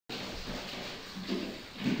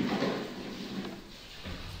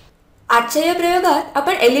आजच्या या प्रयोगात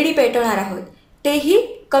आपण LED पेटवणार आहोत, तेही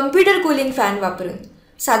कम्प्युटर कूलिंग फॅन वापरून।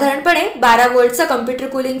 साधारणपणे 12 व्होल्टचा कम्प्युटर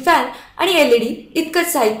कूलिंग फॅन आणि LED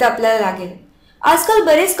इतकंच साहित्य आपल्याला लागेल। आजकाल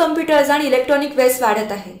बरेच कम्प्युटर्स आणि इलेक्ट्रॉनिक वेस्ट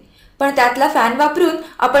वाढत आहे, पण त्यातला फॅन वापरून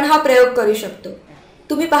आपण हा प्रयोग करू शकतो।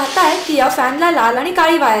 तुम्ही पाहताय की या फॅनला लाल आणि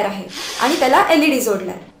काळी वायर आहे आणि त्याला LED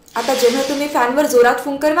जोडलाय। आता जेव्हा तुम्ही फॅनवर जोरात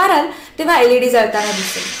फुंकर माराल तेव्हा LED जळताना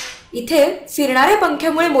दिसेल। इथे फिरणाऱ्या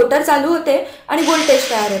पंख्यामुळे मोटर चालू होते आणि व्होल्टेज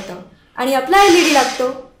तयार होतं आणि आपला LED लागतो।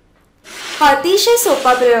 हा अतिशय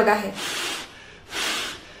सोपा प्रयोग आहे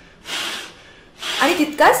आणि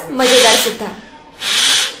तितकाच मजेदार सुद्धा।